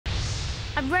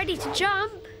I'm ready to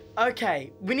jump.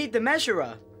 OK, we need the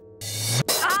measurer.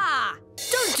 Ah!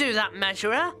 Don't do that,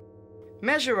 measurer.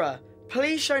 Measurer,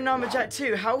 please show Numberjack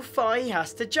 2 how far he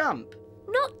has to jump.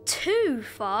 Not too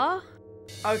far.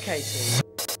 OK,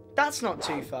 2. That's not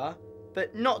too far,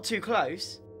 but not too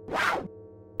close.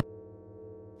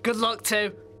 Good luck,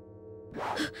 2.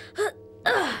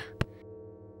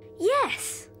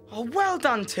 Yes. Oh, well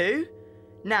done, 2.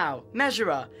 Now,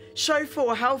 measurer, show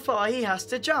 4 how far he has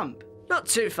to jump. Not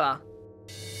too far.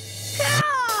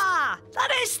 Ah!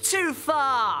 That is too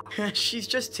far! She's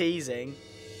just teasing.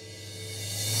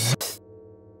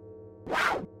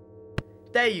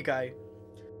 There you go.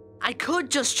 I could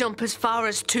just jump as far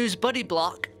as 2's buddy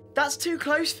block. That's too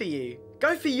close for you.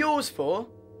 Go for yours, 4.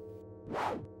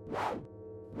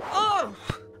 Oh!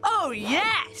 Oh,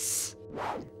 yes!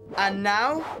 And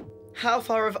now, how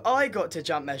far have I got to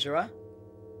jump, measurer?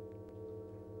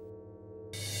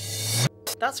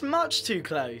 That's much too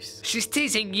close. She's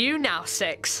teasing you now,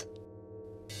 6.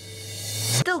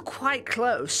 Still quite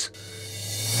close.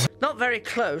 Not very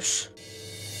close.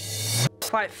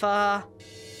 Quite far.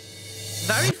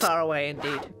 Very far away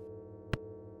indeed.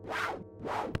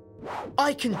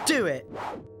 I can do it.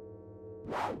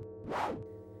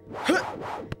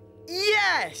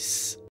 Yes!